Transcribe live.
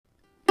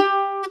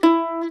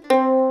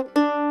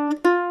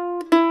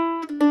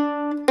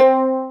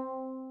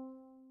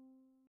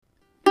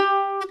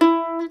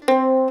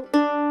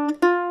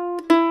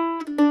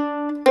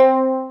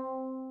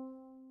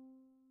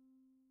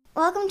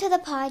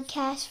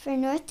podcast for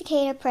North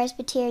Decatur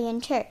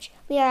Presbyterian Church.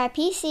 We are a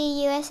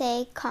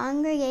PCUSA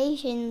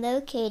congregation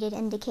located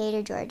in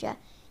Decatur, Georgia.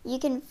 You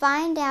can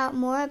find out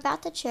more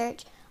about the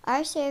church,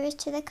 our service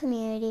to the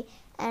community,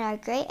 and our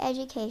great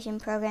education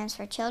programs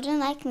for children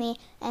like me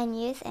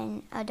and youth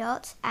and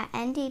adults at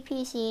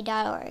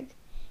ndpc.org.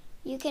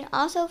 You can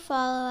also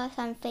follow us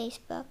on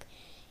Facebook.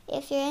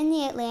 If you're in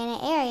the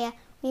Atlanta area,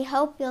 we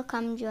hope you'll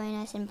come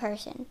join us in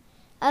person.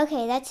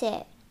 Okay, that's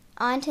it.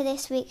 On to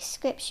this week's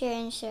scripture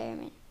and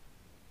sermon.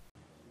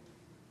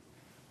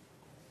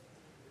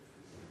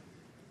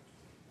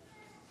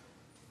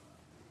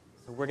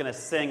 So we're going to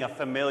sing a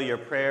familiar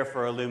prayer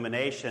for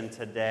illumination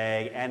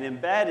today, and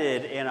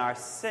embedded in our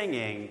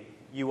singing,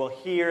 you will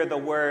hear the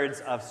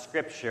words of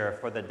scripture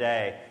for the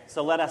day.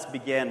 So let us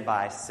begin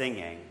by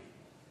singing.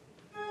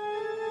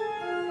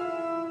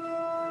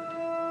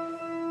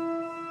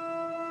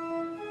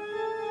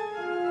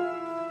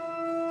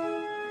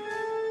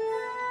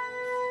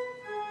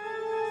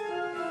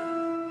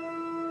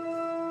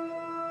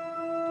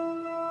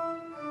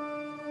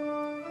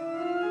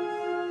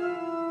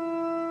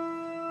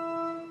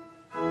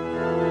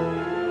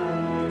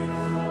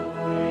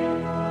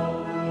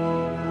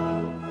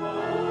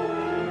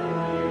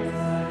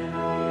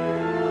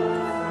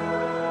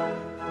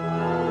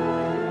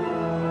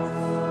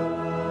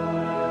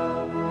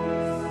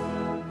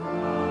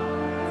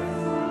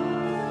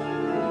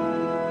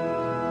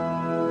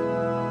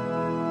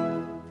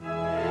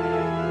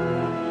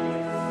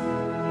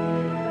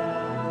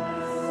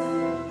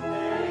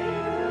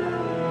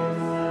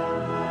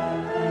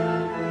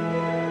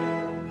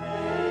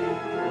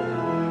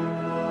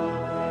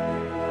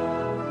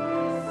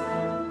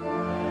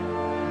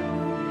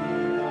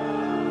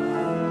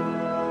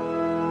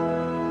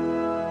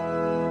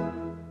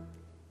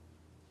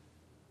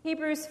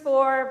 Hebrews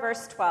 4,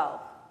 verse 12.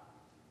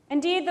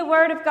 Indeed, the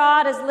word of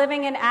God is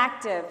living and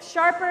active,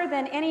 sharper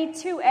than any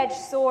two-edged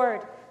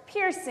sword,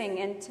 piercing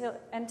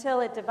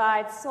until it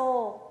divides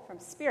soul from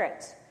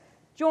spirit,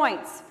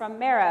 joints from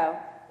marrow.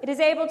 It is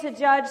able to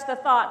judge the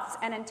thoughts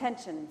and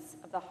intentions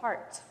of the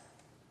heart.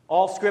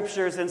 All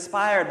Scripture is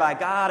inspired by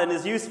God and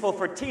is useful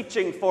for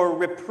teaching, for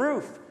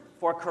reproof,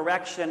 for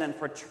correction, and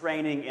for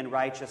training in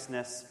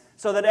righteousness,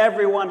 so that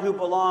everyone who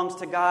belongs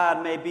to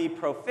God may be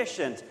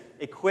proficient,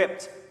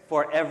 equipped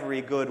for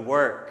every good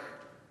work.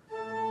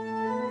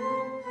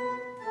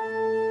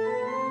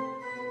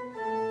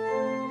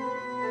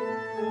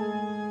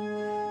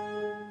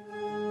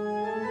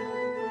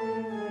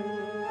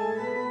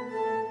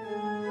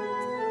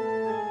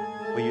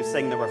 Will you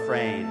sing the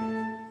refrain?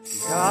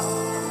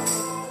 God.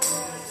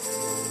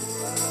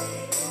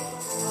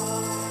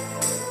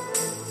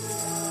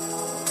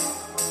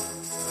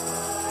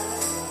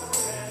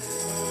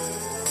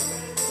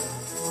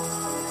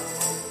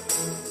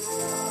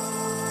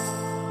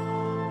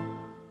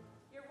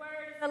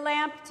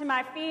 To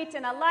my feet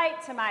and a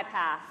light to my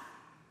path.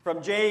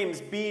 From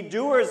James, be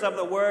doers of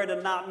the word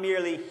and not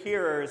merely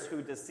hearers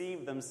who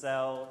deceive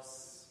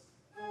themselves.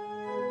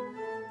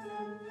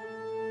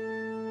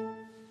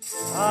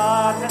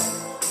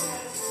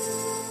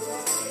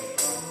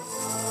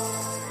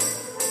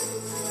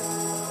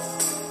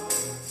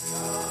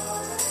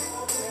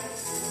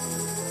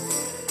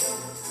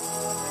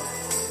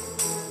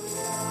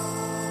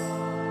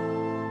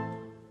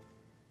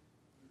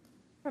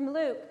 From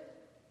Luke,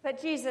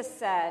 but Jesus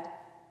said,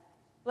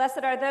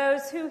 "Blessed are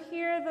those who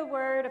hear the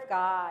word of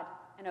God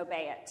and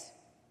obey it."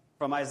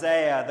 From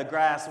Isaiah, the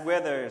grass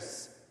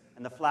withers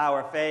and the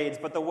flower fades,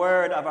 but the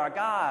word of our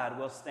God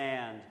will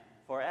stand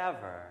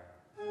forever.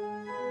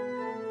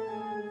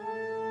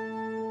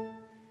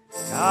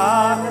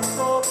 God has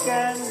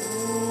spoken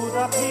to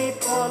the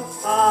people,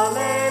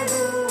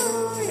 hallelujah.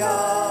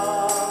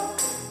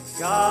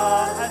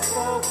 God has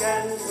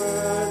spoken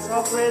words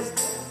of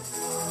wisdom.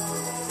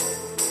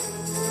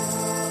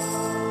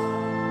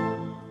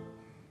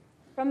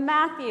 From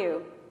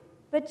Matthew,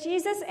 but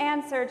Jesus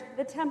answered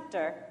the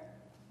tempter,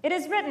 "It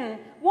is written,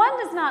 one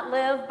does not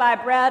live by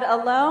bread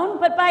alone,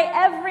 but by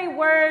every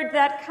word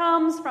that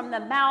comes from the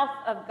mouth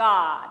of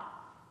God."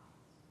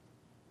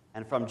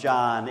 And from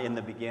John, in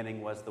the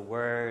beginning was the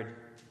Word,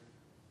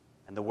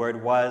 and the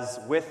Word was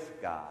with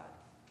God,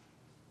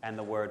 and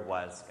the Word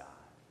was God.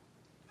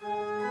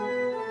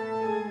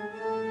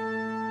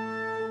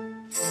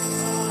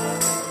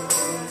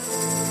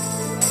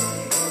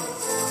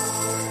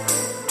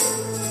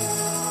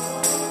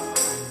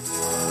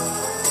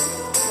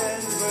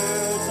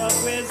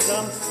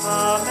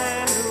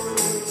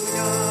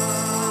 Hallelujah.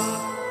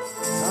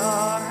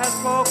 God has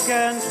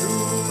spoken to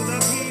the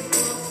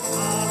people.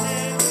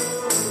 Hallelujah.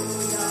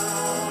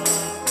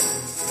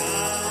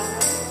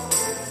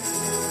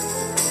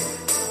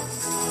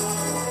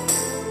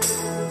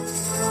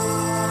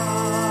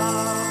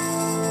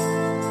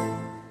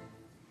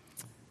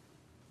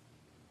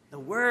 The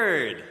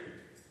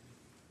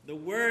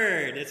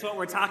Word. It's what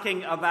we're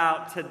talking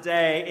about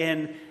today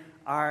in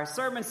our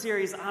sermon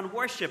series on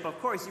worship. Of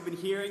course, you've been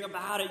hearing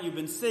about it, you've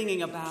been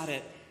singing about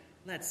it.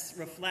 Let's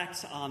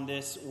reflect on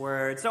this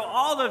word. So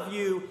all of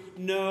you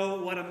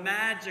know what a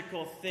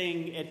magical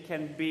thing it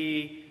can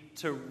be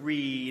to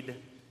read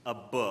a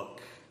book.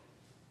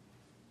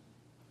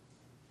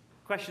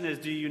 Question is,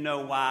 do you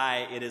know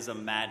why it is a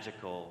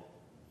magical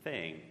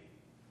thing?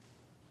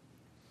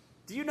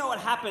 Do you know what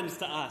happens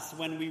to us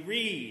when we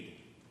read?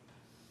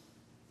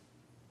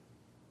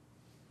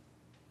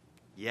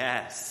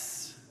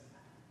 Yes.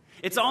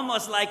 It's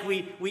almost like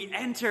we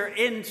enter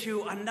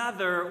into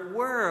another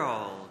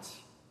world.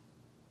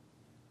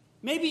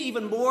 Maybe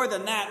even more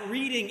than that,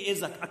 reading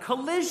is a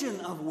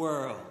collision of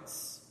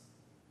worlds.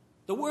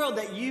 The world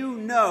that you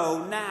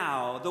know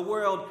now, the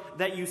world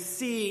that you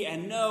see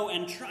and know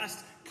and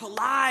trust,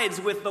 collides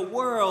with the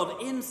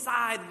world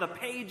inside the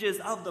pages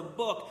of the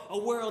book, a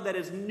world that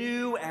is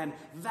new and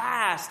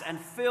vast and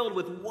filled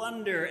with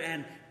wonder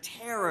and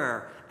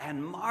terror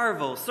and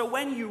marvel. So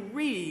when you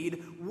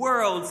read,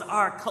 worlds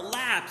are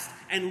collapsed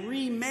and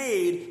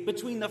remade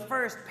between the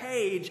first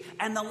page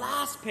and the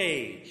last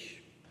page.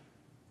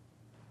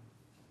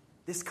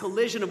 This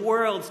collision of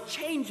worlds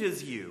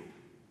changes you.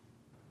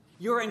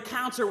 Your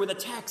encounter with a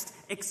text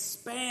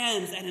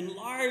expands and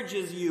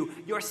enlarges you.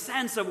 Your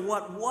sense of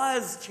what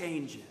was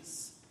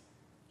changes.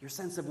 Your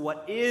sense of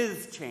what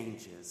is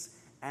changes.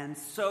 And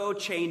so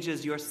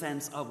changes your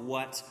sense of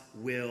what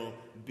will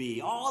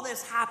be. All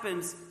this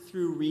happens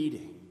through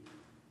reading.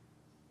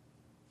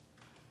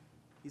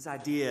 These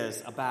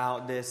ideas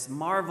about this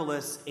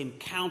marvelous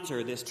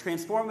encounter, this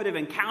transformative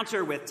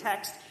encounter with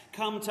text,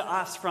 come to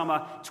us from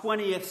a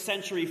 20th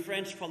century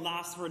French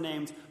philosopher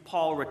named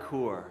Paul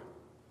Ricoeur.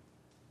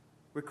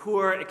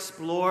 Ricoeur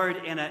explored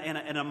in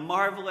a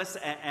marvelous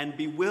and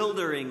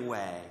bewildering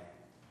way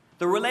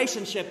the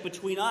relationship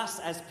between us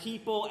as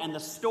people and the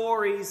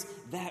stories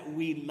that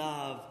we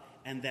love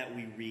and that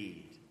we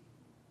read.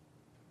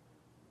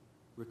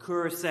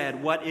 Ricoeur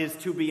said, what is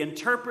to be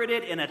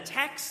interpreted in a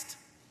text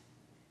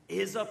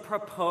is a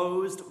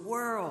proposed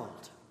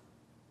world.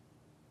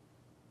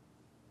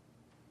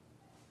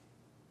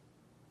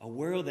 A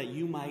world that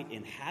you might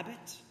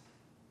inhabit.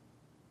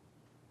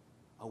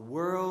 A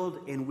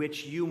world in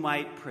which you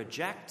might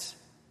project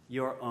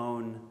your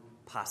own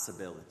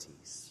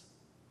possibilities.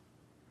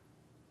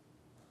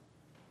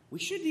 We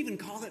shouldn't even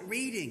call it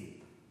reading,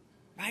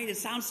 right? It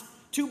sounds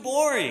too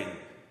boring.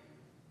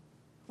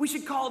 We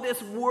should call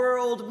this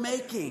world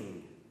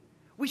making.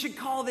 We should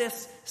call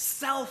this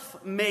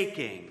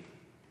self-making.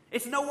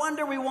 It's no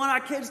wonder we want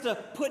our kids to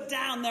put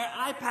down their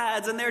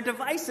iPads and their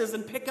devices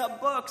and pick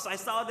up books. I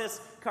saw this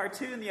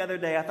cartoon the other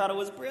day. I thought it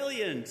was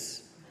brilliant.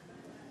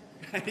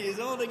 He's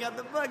holding up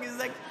the book. He's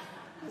like,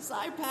 this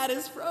iPad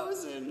is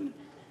frozen.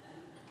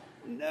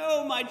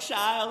 No, my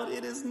child,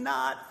 it is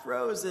not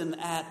frozen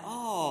at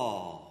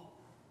all.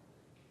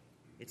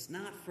 It's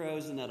not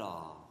frozen at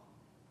all.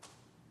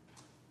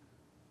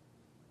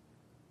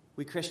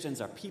 We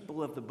Christians are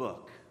people of the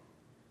book.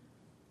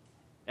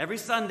 Every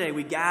Sunday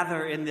we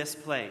gather in this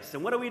place.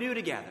 And what do we do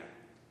together?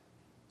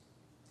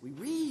 We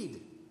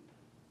read.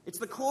 It's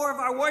the core of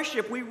our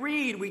worship. We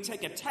read. We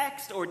take a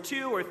text or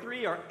 2 or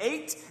 3 or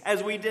 8,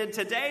 as we did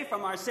today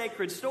from our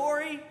sacred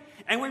story,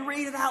 and we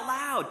read it out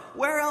loud.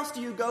 Where else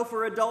do you go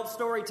for adult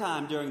story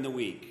time during the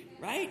week,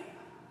 right?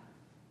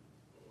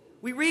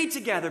 We read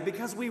together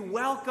because we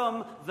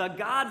welcome the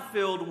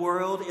God-filled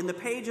world in the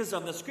pages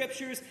of the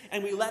Scriptures,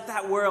 and we let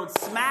that world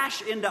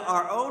smash into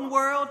our own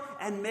world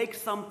and make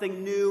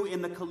something new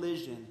in the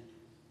collision.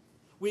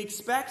 We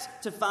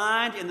expect to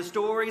find in the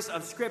stories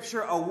of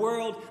Scripture a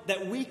world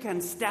that we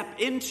can step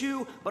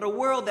into, but a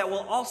world that will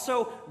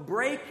also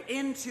break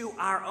into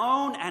our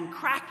own and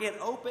crack it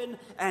open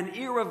and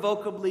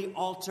irrevocably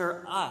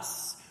alter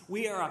us.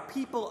 We are a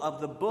people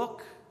of the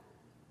book,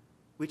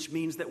 which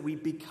means that we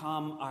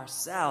become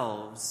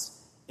ourselves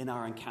in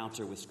our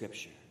encounter with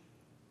Scripture.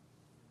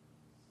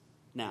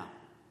 Now,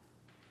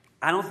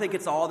 I don't think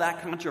it's all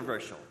that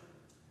controversial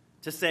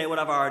to say what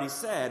I've already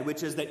said,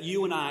 which is that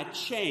you and I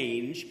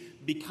change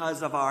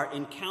because of our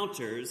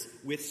encounters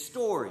with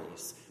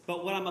stories.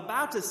 But what I'm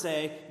about to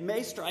say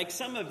may strike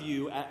some of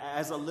you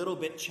as a little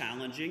bit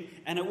challenging,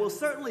 and it will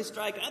certainly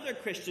strike other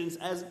Christians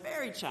as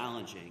very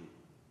challenging.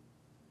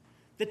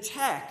 The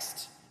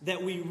text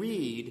that we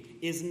read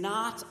is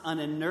not an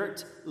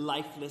inert,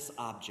 lifeless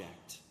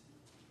object.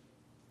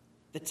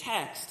 The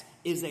text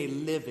is a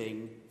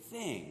living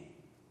thing.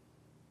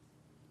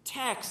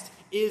 Text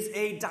is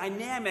a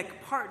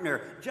dynamic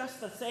partner,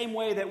 just the same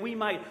way that we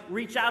might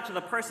reach out to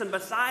the person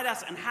beside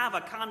us and have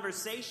a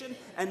conversation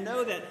and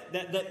know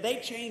that they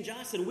change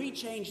us and we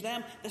change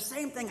them. The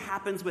same thing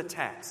happens with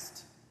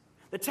text.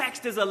 The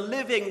text is a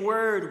living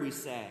word, we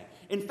say.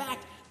 In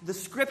fact, the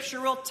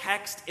scriptural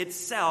text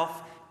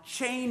itself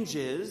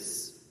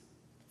changes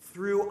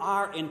through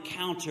our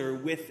encounter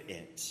with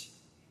it.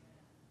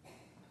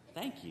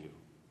 Thank you.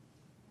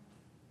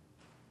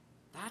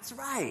 That's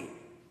right.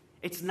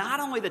 It's not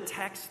only the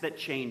text that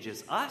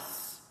changes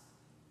us,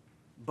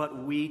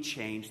 but we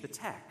change the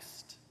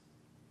text.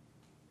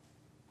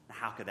 Now,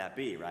 how could that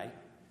be, right?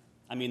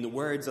 I mean, the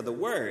words are the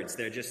words.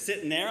 They're just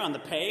sitting there on the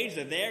page.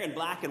 They're there in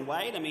black and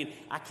white. I mean,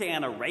 I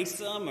can't erase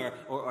them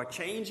or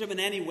change them in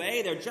any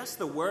way. They're just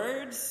the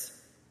words.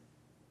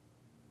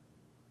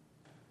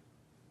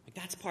 Like,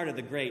 that's part of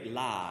the great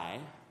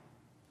lie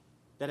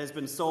that has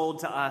been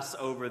sold to us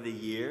over the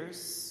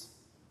years,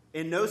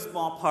 in no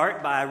small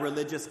part by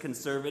religious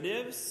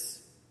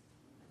conservatives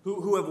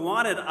who have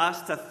wanted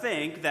us to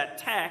think that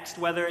text,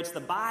 whether it's the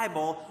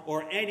Bible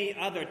or any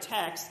other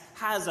text,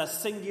 has a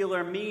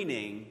singular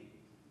meaning.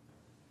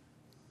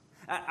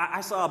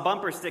 I saw a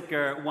bumper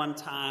sticker one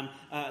time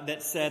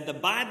that said, "The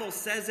Bible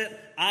says it,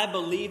 I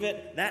believe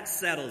it, that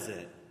settles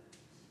it."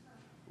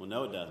 Well,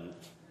 no, it doesn't,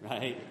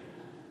 right?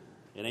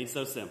 It ain't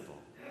so simple.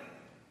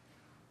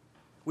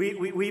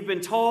 We've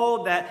been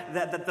told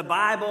that the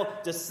Bible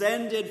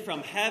descended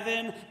from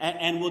heaven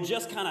and will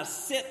just kind of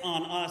sit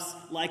on us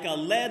like a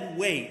lead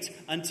weight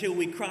until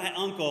we cry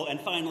uncle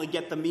and finally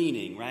get the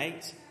meaning,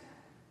 right?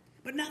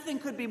 But nothing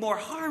could be more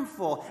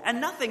harmful,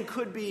 and nothing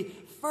could be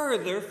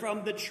further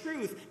from the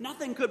truth.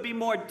 Nothing could be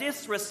more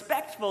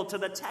disrespectful to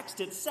the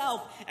text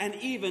itself and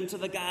even to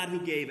the God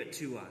who gave it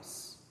to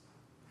us.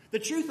 The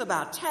truth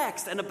about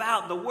text and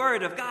about the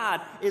Word of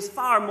God is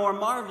far more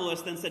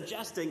marvelous than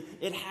suggesting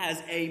it has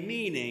a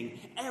meaning.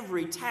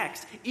 Every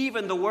text,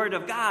 even the Word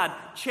of God,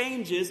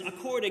 changes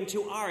according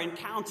to our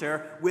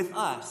encounter with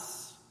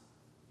us.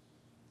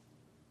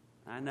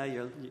 I know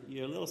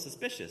you're a little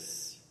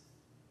suspicious.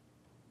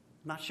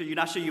 You're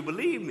not sure you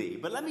believe me,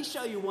 but let me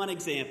show you one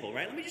example,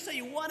 right? Let me just show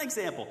you one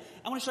example.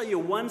 I want to show you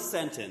one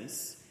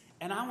sentence,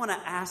 and I want to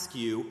ask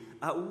you,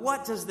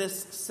 what does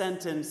this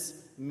sentence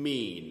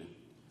mean?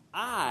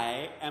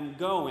 I am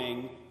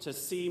going to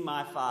see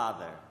my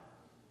Father.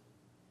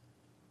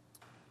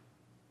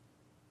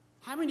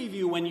 How many of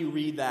you, when you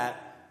read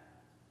that,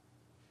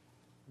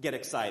 get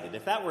excited?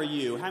 If that were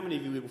you, how many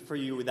of you, for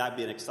you, would that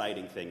be an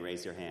exciting thing?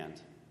 Raise your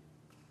hand.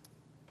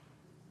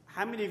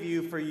 How many of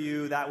you, for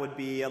you, that would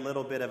be a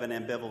little bit of an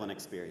ambivalent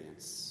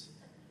experience?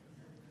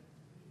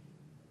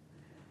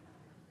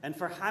 And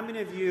for how many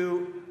of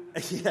you,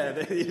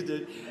 yeah,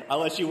 I'll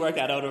let you work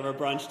that out over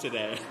brunch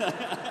today.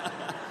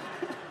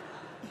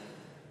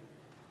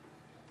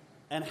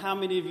 And how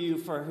many of you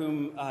for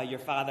whom your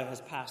Father has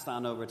passed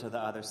on over to the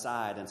other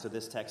side, and so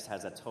this text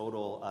has a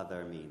total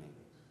other meaning?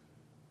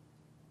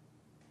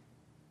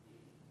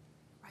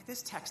 Right,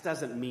 this text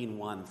doesn't mean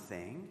one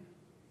thing.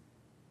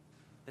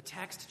 The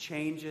text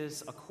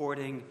changes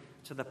according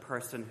to the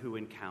person who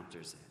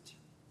encounters it.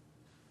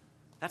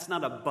 That's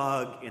not a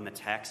bug in the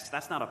text.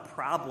 That's not a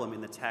problem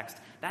in the text.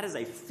 That is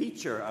a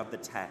feature of the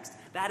text.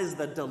 That is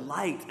the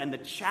delight and the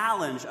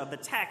challenge of the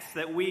text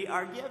that we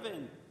are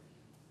given.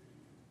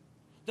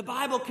 The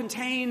Bible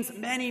contains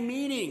many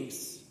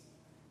meanings,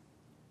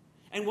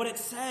 and what it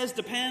says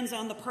depends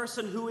on the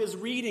person who is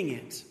reading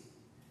it.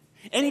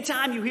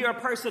 Anytime you hear a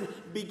person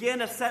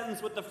begin a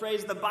sentence with the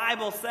phrase, "the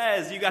Bible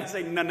says," you got to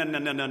say,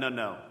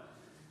 no.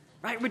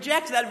 Right?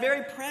 Reject that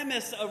very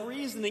premise of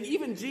reasoning.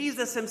 Even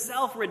Jesus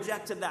himself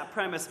rejected that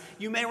premise.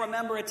 You may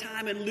remember a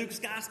time in Luke's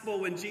gospel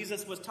when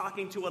Jesus was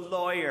talking to a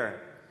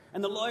lawyer,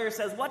 and the lawyer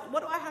says, what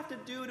do I have to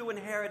do to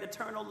inherit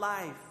eternal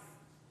life?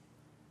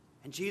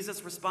 And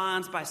Jesus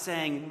responds by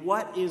saying,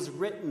 "What is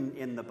written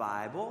in the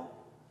Bible?"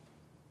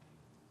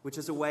 Which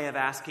is a way of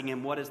asking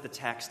him, what does the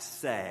text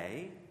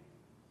say?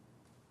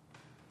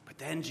 But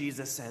then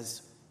Jesus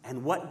says,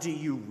 "And what do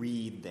you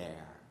read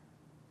there?"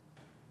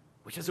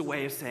 Which is a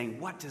way of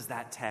saying, what does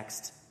that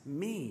text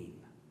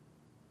mean?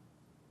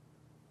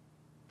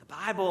 The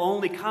Bible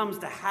only comes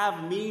to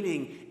have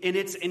meaning in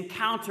its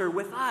encounter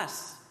with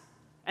us,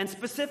 and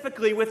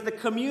specifically with the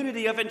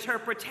community of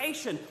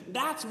interpretation.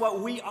 That's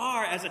what we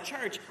are as a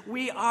church.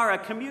 We are a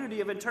community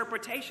of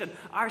interpretation.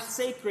 Our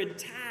sacred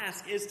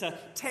task is to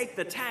take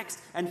the text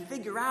and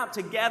figure out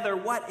together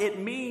what it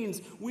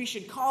means. We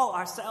should call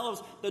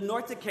ourselves the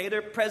North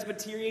Decatur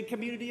Presbyterian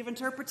Community of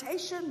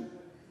Interpretation.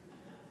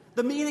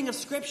 The meaning of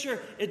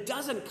Scripture, it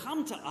doesn't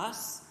come to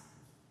us.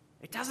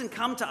 It doesn't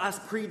come to us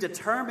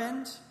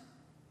predetermined.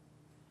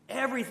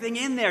 Everything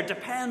in there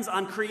depends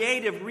on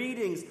creative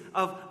readings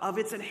of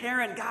its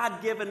inherent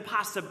God-given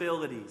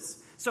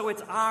possibilities. So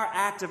it's our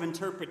act of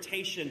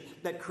interpretation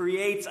that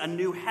creates a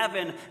new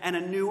heaven and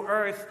a new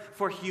earth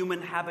for human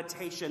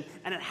habitation.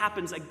 And it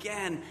happens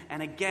again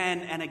and again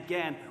and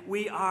again.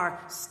 We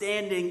are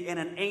standing in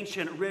an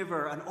ancient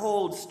river, an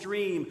old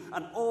stream,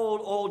 an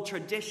old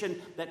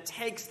tradition that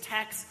takes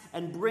texts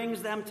and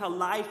brings them to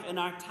life in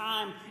our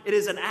time. It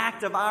is an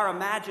act of our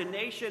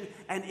imagination,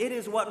 and it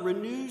is what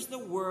renews the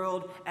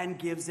world and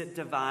gives it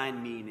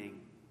divine meaning.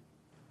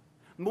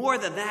 More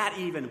than that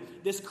even,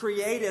 this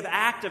creative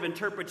act of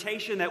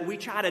interpretation that we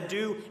try to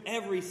do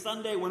every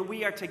Sunday when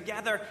we are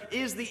together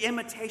is the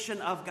imitation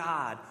of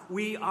God.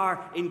 We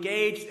are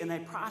engaged in a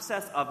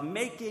process of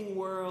making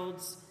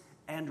worlds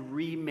and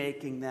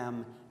remaking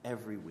them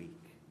every week.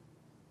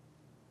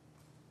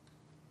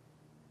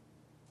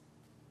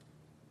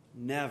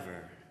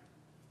 Never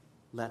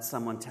let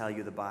someone tell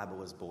you the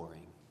Bible is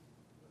boring.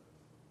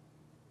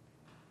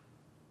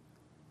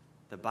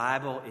 The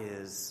Bible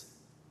is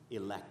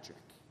electric.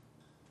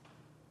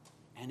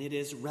 and it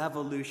is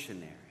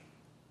revolutionary.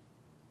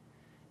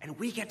 And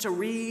we get to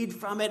read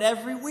from it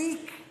every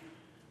week.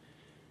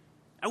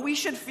 And we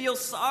should feel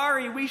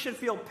sorry, we should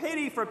feel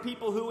pity for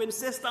people who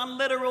insist on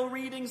literal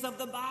readings of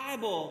the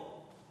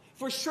Bible.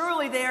 For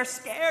surely they are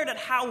scared at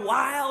how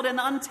wild and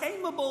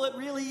untamable it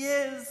really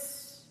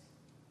is.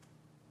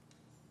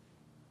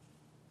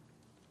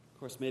 Of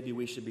course, maybe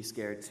we should be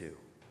scared too.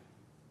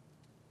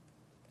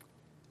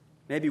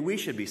 Maybe we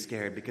should be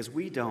scared because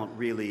we don't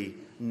really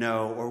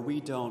know, or we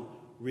don't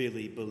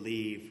really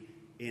believe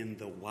in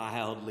the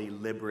wildly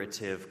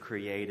liberative,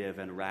 creative,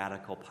 and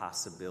radical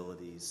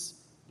possibilities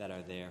that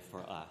are there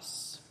for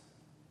us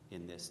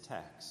in this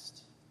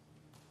text.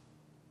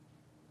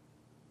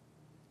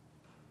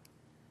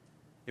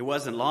 It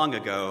wasn't long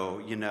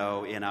ago,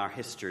 in our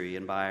history,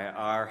 and by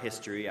our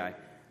history, I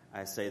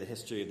say the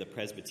history of the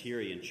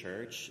Presbyterian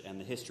Church and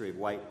the history of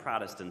white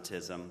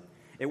Protestantism.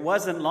 It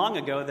wasn't long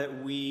ago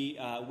that we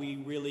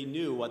really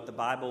knew what the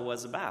Bible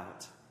was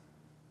about.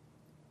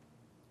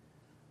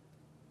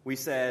 We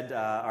said,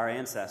 our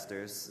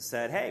ancestors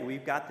said, hey,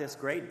 we've got this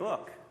great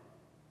book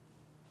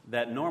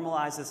that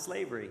normalizes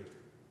slavery,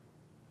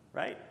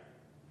 right?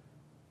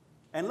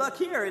 And look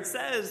here, it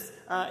says,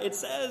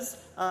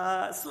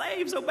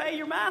 slaves, obey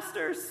your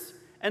masters.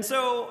 And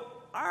so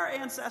our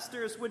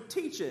ancestors would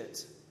teach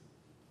it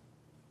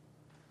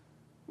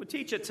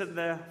to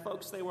the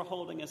folks they were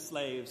holding as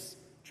slaves,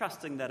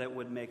 trusting that it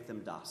would make them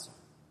docile.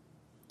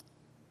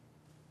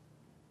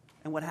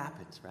 And what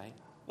happened, right?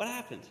 What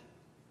happened?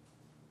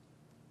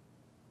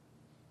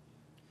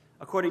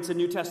 According to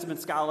New Testament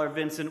scholar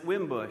Vincent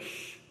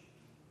Wimbush,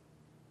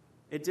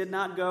 it did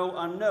not go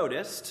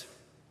unnoticed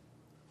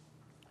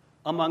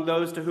among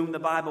those to whom the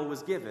Bible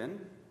was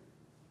given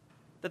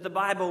that the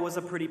Bible was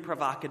a pretty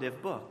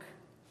provocative book.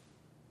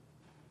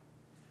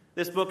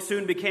 This book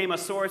soon became a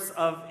source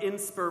of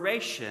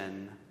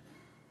inspiration,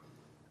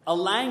 a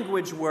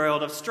language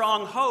world of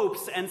strong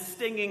hopes and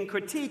stinging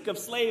critique of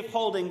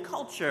slave-holding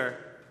culture.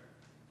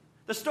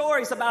 The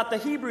stories about the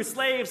Hebrew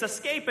slaves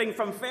escaping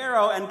from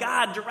Pharaoh and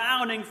God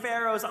drowning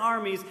Pharaoh's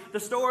armies, the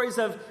stories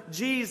of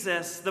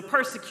Jesus, the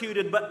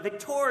persecuted but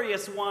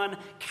victorious one,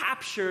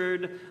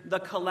 captured the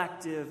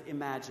collective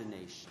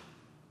imagination.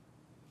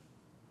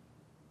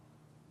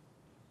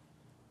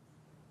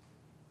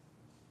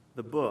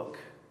 The book,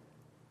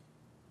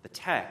 the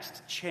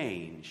text,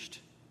 changed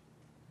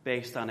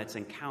based on its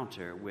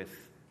encounter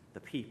with the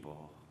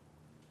people.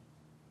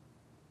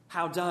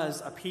 How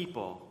does a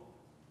people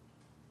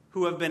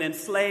who have been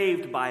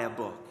enslaved by a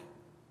book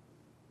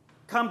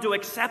come to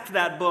accept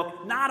that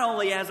book not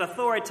only as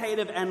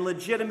authoritative and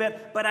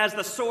legitimate, but as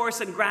the source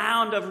and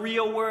ground of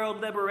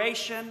real-world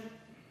liberation?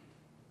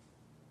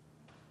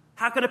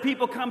 How can a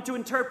people come to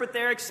interpret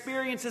their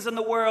experiences in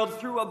the world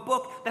through a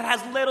book that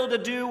has little to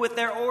do with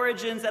their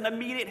origins and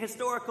immediate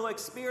historical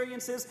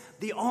experiences?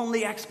 The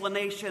only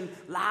explanation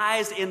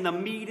lies in the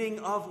meeting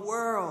of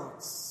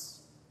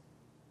worlds.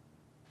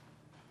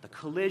 The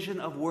collision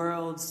of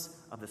worlds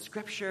of the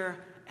Scripture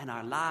and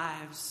our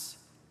lives,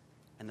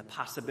 and the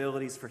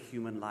possibilities for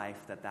human life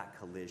that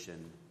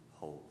collision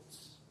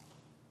holds.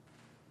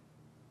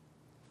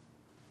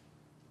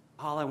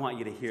 All I want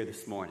you to hear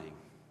this morning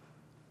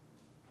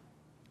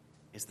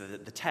is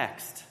that the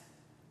text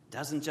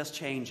doesn't just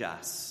change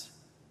us,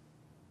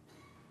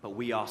 but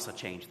we also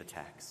change the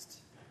text.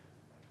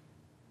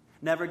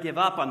 Never give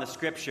up on the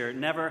Scripture.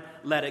 Never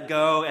let it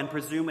go and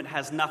presume it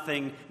has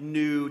nothing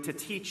new to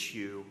teach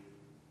you.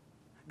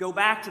 Go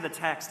back to the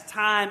text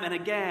time and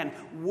again.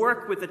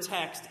 Work with the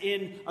text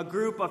in a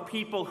group of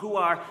people who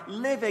are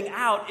living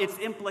out its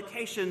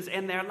implications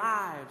in their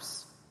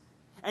lives.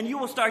 And you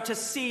will start to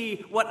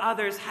see what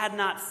others had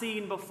not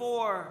seen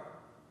before.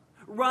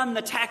 Run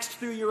the text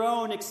through your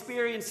own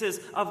experiences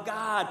of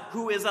God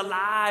who is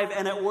alive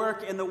and at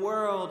work in the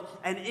world.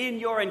 And in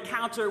your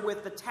encounter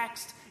with the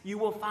text, you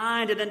will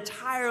find an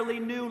entirely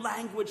new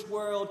language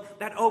world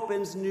that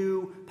opens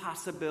new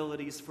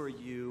possibilities for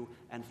you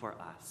and for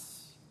us.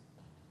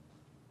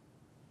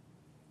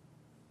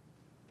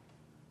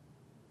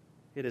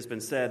 It has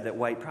been said that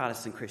white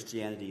Protestant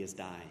Christianity is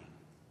dying.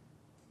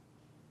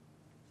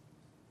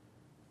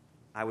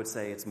 I would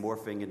say it's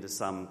morphing into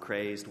some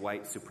crazed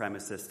white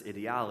supremacist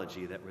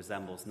ideology that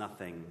resembles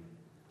nothing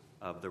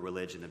of the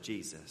religion of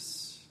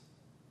Jesus.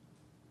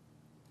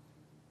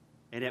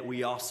 And yet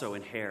we also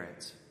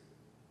inherit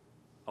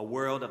a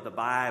world of the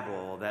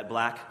Bible that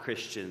black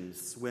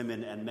Christians,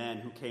 women and men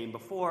who came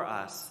before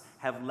us,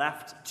 have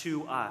left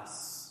to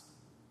us.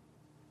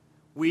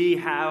 We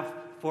have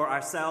for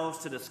ourselves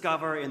to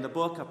discover in the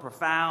book a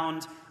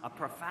profound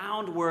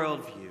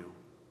worldview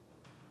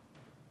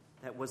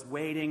that was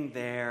waiting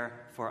there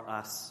for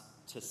us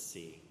to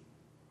see.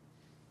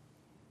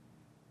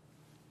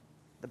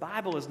 The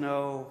Bible is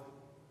no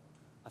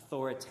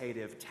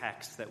authoritative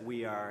text that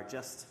we are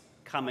just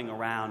coming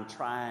around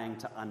trying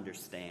to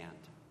understand.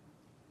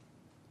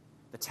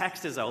 The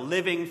text is a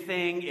living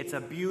thing, it's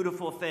a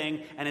beautiful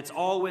thing, and it's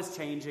always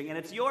changing. And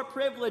it's your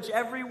privilege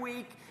every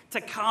week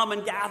to come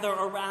and gather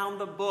around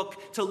the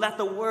book, to let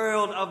the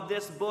world of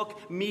this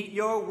book meet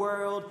your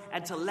world,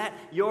 and to let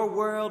your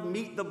world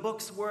meet the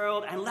book's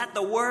world, and let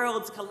the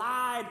worlds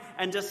collide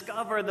and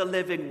discover the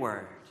living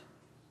Word.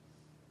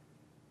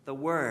 The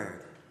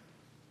Word,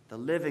 the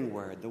living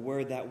Word, the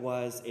Word that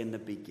was in the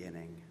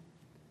beginning,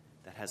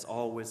 that has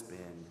always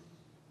been,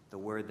 the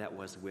Word that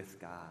was with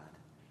God,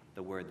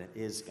 the Word that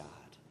is God.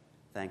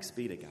 Thanks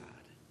be to God.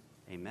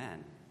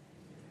 Amen.